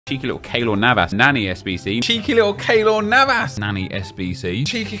Cheeky little Keylor Navas, Nani SBC. Cheeky little Keylor Navas, Nani SBC.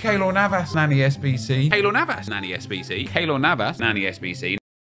 Cheeky Keylor Navas, Nani SBC. Keylor Navas, Nani SBC. Keylor Navas, Nani SBC.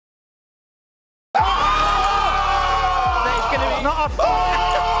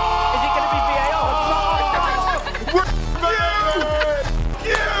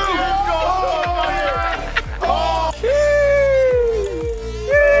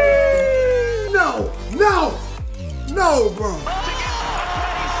 No, bro.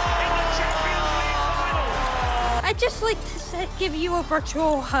 I'd just like to give you a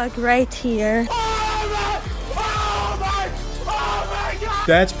virtual hug right here. Oh my God.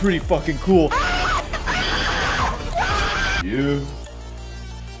 That's pretty fucking cool. You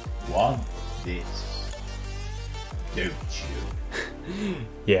want this, don't you?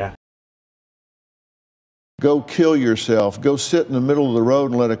 Yeah. Go kill yourself. Go sit in the middle of the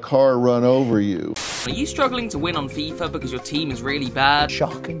road and let a car run over you. Are you struggling to win on FIFA because your team is really bad?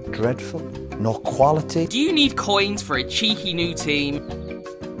 Shocking, dreadful, no quality. Do you need coins for a cheeky new team?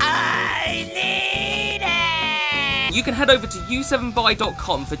 I need it! You can head over to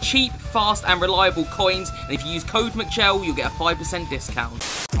u7buy.com for cheap, fast and reliable coins, and if you use code Mcjell, you'll get a 5%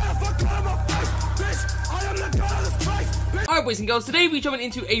 discount. Alright boys and girls, today we're jumping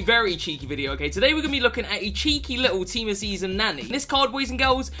into a very cheeky video, okay? Today we're going to be looking at a cheeky little Team of Season Nani. This card, boys and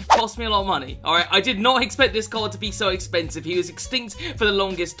girls, cost me a lot of money, alright? I did not expect this card to be so expensive. He was extinct for the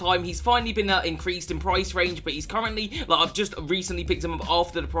longest time. He's finally been increased in price range, but he's currently, like, I've just recently picked him up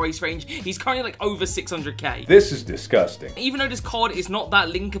after the price range. He's currently, like, over 600k. This is disgusting. Even though this card is not that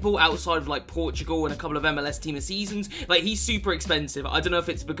linkable outside of, like, Portugal and a couple of MLS Team of Seasons, like, he's super expensive. I don't know if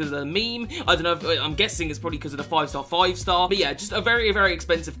it's because of the meme. I don't know if, I'm guessing it's probably because of the 5-star, 5-star. But yeah, just a very, very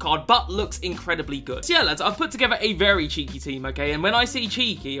expensive card, but looks incredibly good. So yeah, lads, I've put together a very cheeky team, okay? And when I say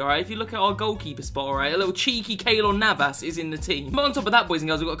cheeky, alright, if you look at our goalkeeper spot, alright, a little cheeky Keylor Navas is in the team. But on top of that, boys and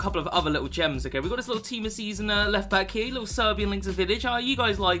girls, we've got a couple of other little gems, okay? We've got this little Team of Season left back here, little Serbian links of Village. Oh, you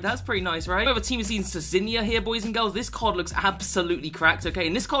guys like that? That's pretty nice, right? We have a Team of Season Sazinia here, boys and girls. This card looks absolutely cracked, okay?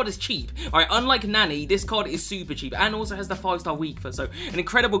 And this card is cheap, alright? Unlike Nani, this card is super cheap and also has the 5-star weak foot. So an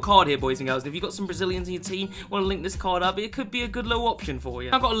incredible card here, boys and girls. And if you've got some Brazilians in your team, want to link this card up, it could be a good little option for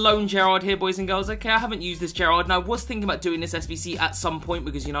you. I've got a lone Gerrard here, boys and girls. Okay, I haven't used this Gerrard, and I was thinking about doing this SBC at some point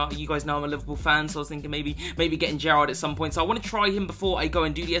because, you know, you guys know I'm a Liverpool fan, so I was thinking maybe getting Gerrard at some point. So I want to try him before I go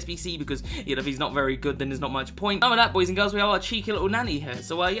and do the SBC because, you know, if he's not very good, then there's not much point. Other than that, boys and girls, we have our cheeky little Nani here.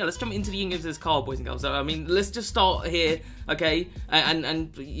 So yeah, let's jump into the English of this card, boys and girls. So I mean, let's just start here, okay,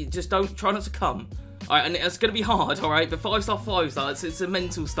 and you just try not to come. Alright, and it's going to be hard, alright, but 5-star, 5-star, it's a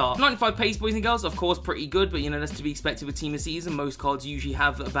mental start. 95 pace, boys and girls, of course, pretty good, but, you know, that's to be expected with Team of Season. Most cards usually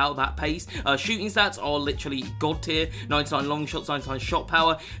have about that pace. Shooting stats are literally god tier. 99 long shots, 99 shot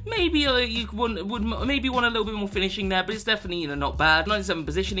power. Maybe you would maybe want a little bit more finishing there, but it's definitely, you know, not bad. 97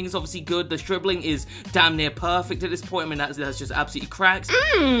 positioning is obviously good. The dribbling is damn near perfect at this point. I mean, that's just absolutely cracked.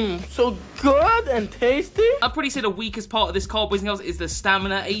 So good and tasty. I'd probably say the weakest part of this card, boys and girls, is the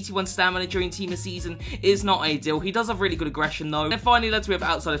stamina. 81 stamina during Team of Season is not ideal. He does have really good aggression though. And then finally, lads, we have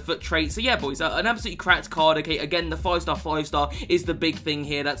outside of foot trait. So yeah, boys, an absolutely cracked card. Okay, again, the 5-star, 5-star is the big thing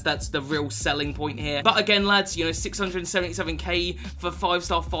here. That's the real selling point here. But again, lads, you know, 677k for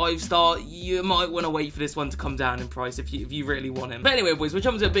 5-star, 5-star. You might want to wait for this one to come down in price if you really want him. But anyway, boys, we're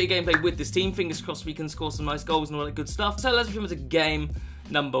jumping to a bit of gameplay with this team. Fingers crossed we can score some nice goals and all that good stuff. So let's jump into game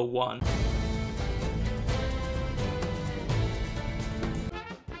number 1.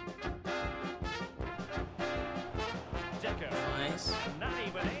 Nice.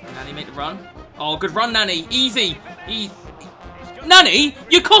 Nani make the run. Oh, good run, Nani. Easy. Nani,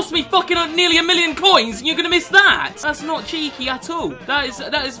 you cost me fucking nearly 1 million coins and you're gonna miss that. That's not cheeky at all.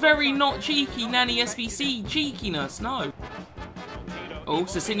 That is very not cheeky, Nani SBC cheekiness. No. Oh,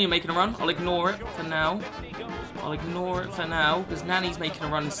 Sazinia making a run. I'll ignore it for now. Because Nani's making a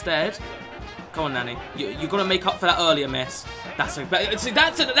run instead. Come on, Nani. You got to make up for that earlier mess. That's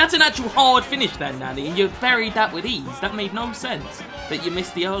an actual hard finish then, Nani, and you buried that with ease. That made no sense that you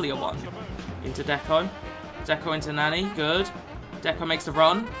missed the earlier one. Into Deco. Deco into Nani. Good. Deco makes the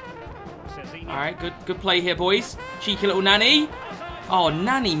run. All right, good play here, boys. Cheeky little Nani. Oh,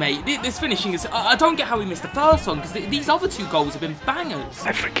 Nani, mate. This finishing is... I don't get how we missed the first one, because these other 2 goals have been bangers.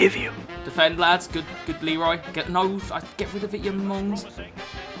 I forgive you. Defend, lads. Good Leroy. Get rid of it, you mongs.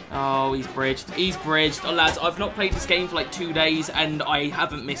 Oh, he's bridged. He's bridged. Oh, lads, I've not played this game for like 2 days, and I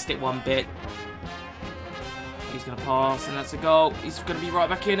haven't missed it one bit. He's going to pass, and that's a goal. He's going to be right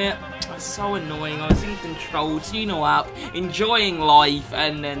back in it. That's so annoying. I was in control, tuning up, enjoying life,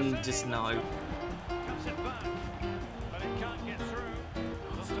 and then just no.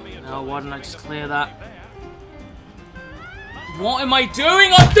 No, why didn't I just clear that? What am I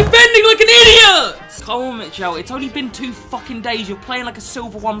doing? I'm defending like an idiot! Come on, Mcjell. It's only been 2 fucking days. You're playing like a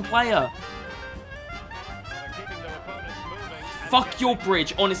Silver 1 player. Fuck your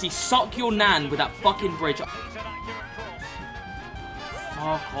bridge. Honestly, suck your nan with that fucking bridge. Fuck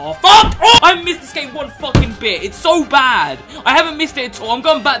off. Fuck off! I haven't missed this game 1 fucking bit. It's so bad. I haven't missed it at all. I'm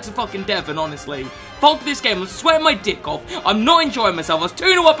going back to fucking Devon, honestly. Fuck this game. I'm sweating my dick off. I'm not enjoying myself. I was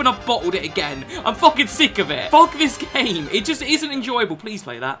 2-0 up and I've bottled it again. I'm fucking sick of it. Fuck this game. It just isn't enjoyable. Please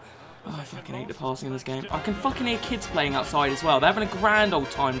play that. Oh, I fucking hate the passing in this game. I can fucking hear kids playing outside as well. They're having a grand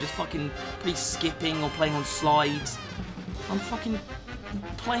old time just fucking pretty skipping or playing on slides. I'm fucking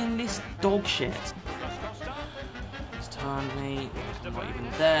playing this dog shit. It's turned me. I'm not even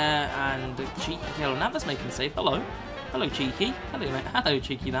there. And the cheeky Keylor Navas making the save. Hello. Hello, cheeky. Hello, mate. Hello,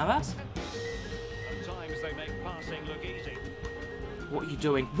 cheeky Navas. What are you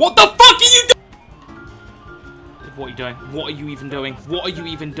doing? What the fuck are you doing? What are you doing? What are you even doing? What are you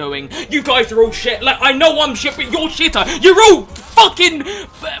even doing? You guys are all shit. Like, I know I'm shit, but you're shitter. You're all fucking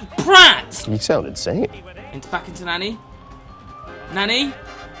brats. You sound insane. Back into NANI. NANI.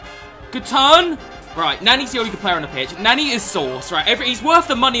 Good turn. Right, NANI's the only good player on the pitch. NANI is sauce, right? He's worth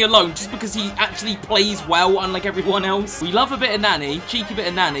the money alone just because he actually plays well, unlike everyone else. We love a bit of NANI, cheeky bit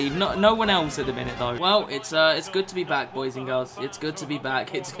of NANI. No one else at the minute though. Well, it's good to be back, boys and girls. It's good to be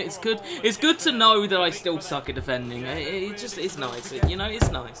back. It's good to know that I still suck at defending. It's nice. You know,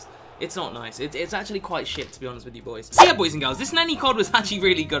 it's nice. It's not nice. It's actually quite shit, to be honest with you boys. So yeah, boys and girls, this NANI card was actually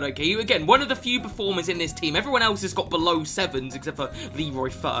really good, okay? Again, one of the few performers in this team. Everyone else has got below 7s, except for Leroy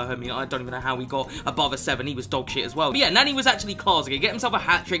Futter. I mean, I don't even know how he got above a 7. He was dog shit as well. But yeah, NANI was actually class, okay? Get himself a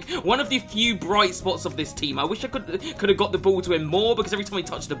hat-trick. One of the few bright spots of this team. I wish I could have got the ball to him more, because every time he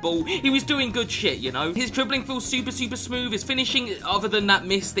touched the ball, he was doing good shit, you know? His dribbling feels super, super smooth. His finishing, other than that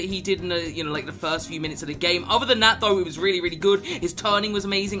miss that he did in the, you know, like the first few minutes of the game. Other than that, though, it was really, really good. His turning was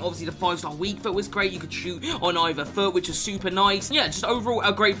amazing. Obviously, the 5-star weak foot was great. You could shoot on either foot, which was super nice. Yeah, just overall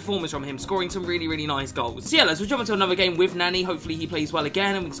a great performance from him, scoring some really, really nice goals. So yeah, let's jump into another game with NANI. Hopefully he plays well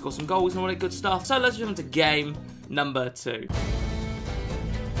again and we can score some goals and all that good stuff. So let's jump into game number 2.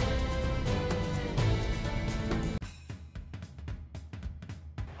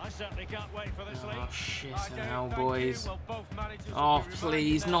 Oh shit now, boys. Oh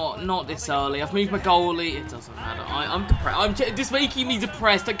please, not this early. I've moved my goalie. It doesn't matter. I'm depressed. This is making me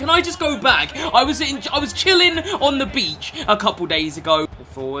depressed. Can I just go back? I was chilling on the beach a couple days ago.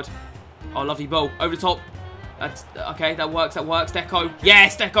 Forward. Oh, lovely ball over the top. That's okay. That works. Deco.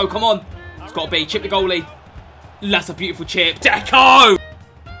 Yes, Deco. Come on. It's got to be. Chip the goalie. That's a beautiful chip. Deco.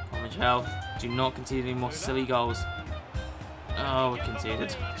 Mcjell, do not concede any more silly goals. Oh, we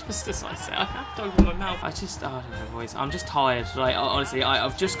conceded. Just as I say, I have to open my mouth. I don't know, boys. I'm just tired. Like, honestly,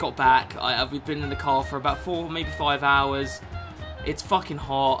 I've just got back. We've been in the car for about 4, maybe 5 hours. It's fucking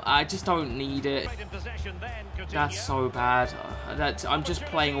hot. I just don't need it. That's so bad. I'm just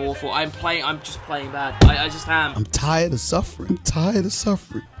playing awful. I'm just playing bad. I just am. I'm tired of suffering.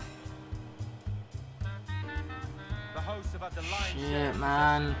 Shit,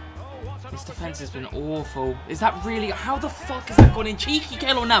 man. This defense has been awful. Is that really... How the fuck has that gone in? Cheeky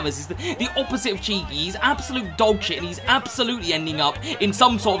Keylor Navas is the opposite of cheeky. He's absolute dog shit and he's absolutely ending up in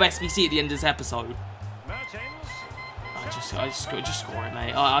some sort of SBC at the end of this episode. Just score it,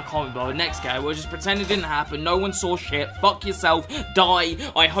 mate. I can't be bothered. Next game, we'll just pretend it didn't happen. No one saw shit. Fuck yourself. Die.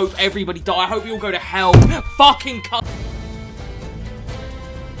 I hope everybody die. I hope you all go to hell. Fucking cut.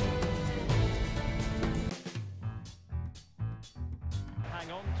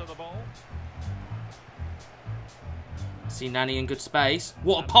 See NANI in good space.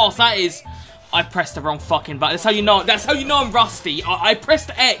 What a pass that is! I pressed the wrong fucking button. That's how you know. That's how you know I'm rusty. I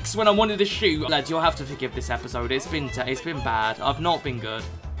pressed X when I wanted to shoot. Lads, you'll have to forgive this episode. It's been bad. I've not been good.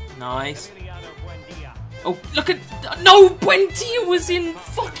 Nice. Oh, look at no. Buendia was in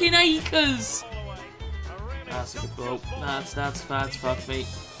fucking acres. That's a good goal. That's fuck me.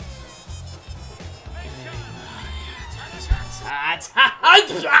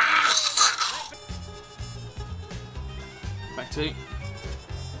 Back to.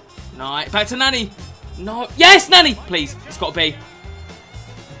 No, back to NANI. No. Yes, NANI. Please. It's got to be.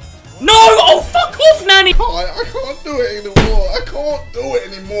 No. Oh, fuck off, NANI. I can't do it anymore. I can't do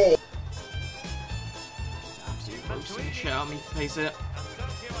it anymore. Absolutely roasting shit out of me to pace it.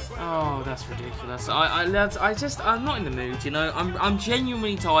 Oh, that's ridiculous. I'm not in the mood, you know. I'm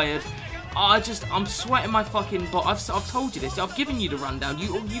genuinely tired. I'm sweating my fucking butt. I've told you this. I've given you the rundown.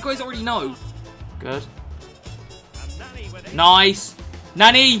 You guys already know. Good. Nice.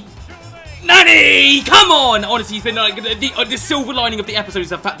 NANI. Nani! Come on! Honestly, he's been like the silver lining of the episode is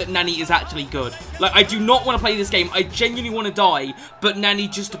the fact that Nani is actually good. Like, I do not want to play this game. I genuinely want to die, but Nani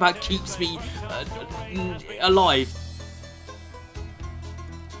just about keeps me alive.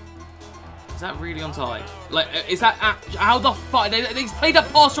 Is that really onside? Like, is that how the fuck? They played a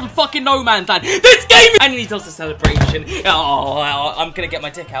pass from fucking no man's land. This game! And he does the celebration. Oh, I'm gonna get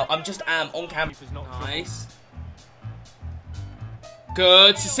my dick out. I'm just on camera. Nice.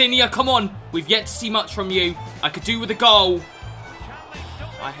 Good, Cecilia, come on. We've yet to see much from you. I could do with a goal.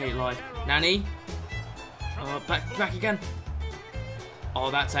 I hate life. Nani. Back again.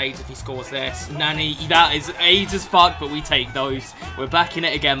 Oh, that's AIDS if he scores this. Nani, that is AIDS as fuck, but we take those. We're back in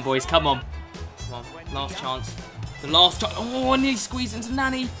it again, boys. Come on. Come on. Last chance. The last chance. Oh, I nearly squeezed into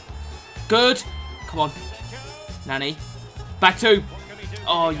Nani. Good. Come on. Nani. Back two.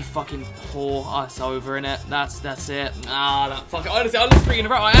 Oh, you fucking whore. Oh, it's over, innit? That's it. Ah, that fucking... Honestly, I lost 3 in a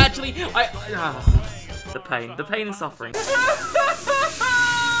row. The pain and suffering.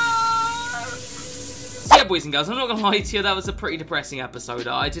 Yeah, boys and girls, I'm not gonna lie to you, that was a pretty depressing episode.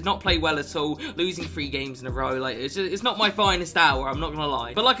 I did not play well at all, losing 3 games in a row. Like, it's not my finest hour, I'm not gonna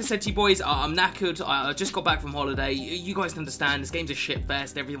lie. But like I said to you boys, I'm knackered. I just got back from holiday. You guys can understand, this game's a shit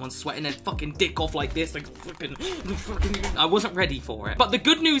fest. Everyone's sweating their fucking dick off like this. Like, fucking... I wasn't ready for it. But the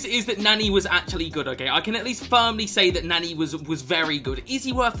good news is that Nani was actually good, okay? I can at least firmly say that Nani was very good. Is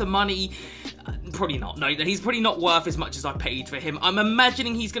he worth the money? Probably not. No, he's probably not worth as much as I paid for him. I'm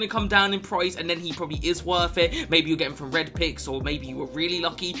imagining he's going to come down in price, and then he probably is worth it. Maybe you'll get him from Red Picks, or maybe you were really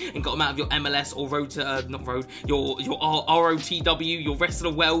lucky and got him out of your MLS or road to, not road, your ROTW, your Rest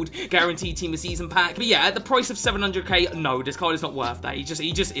of the World Guaranteed Team of Season pack. But yeah, at the price of 700k, no, this card is not worth that. He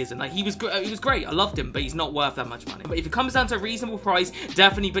just isn't. Like, he was great. I loved him, but he's not worth that much money. But if it comes down to a reasonable price,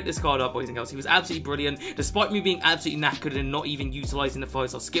 definitely pick this card up, boys and girls. He was absolutely brilliant. Despite me being absolutely knackered and not even utilising the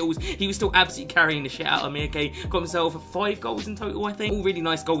 5-star skills, he was still absolutely carrying the shit out of me, okay? Got himself 5 goals in total, I think. All really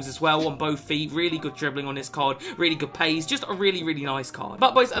nice goals as well on both feet. Really good dribbling on this card. Really good pace. Just a really, really nice card.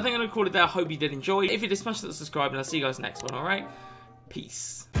 But boys, I think I'm going to call it there. I hope you did enjoy. If you did, smash that subscribe, and I'll see you guys next one, alright?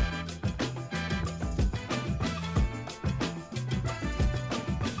 Peace.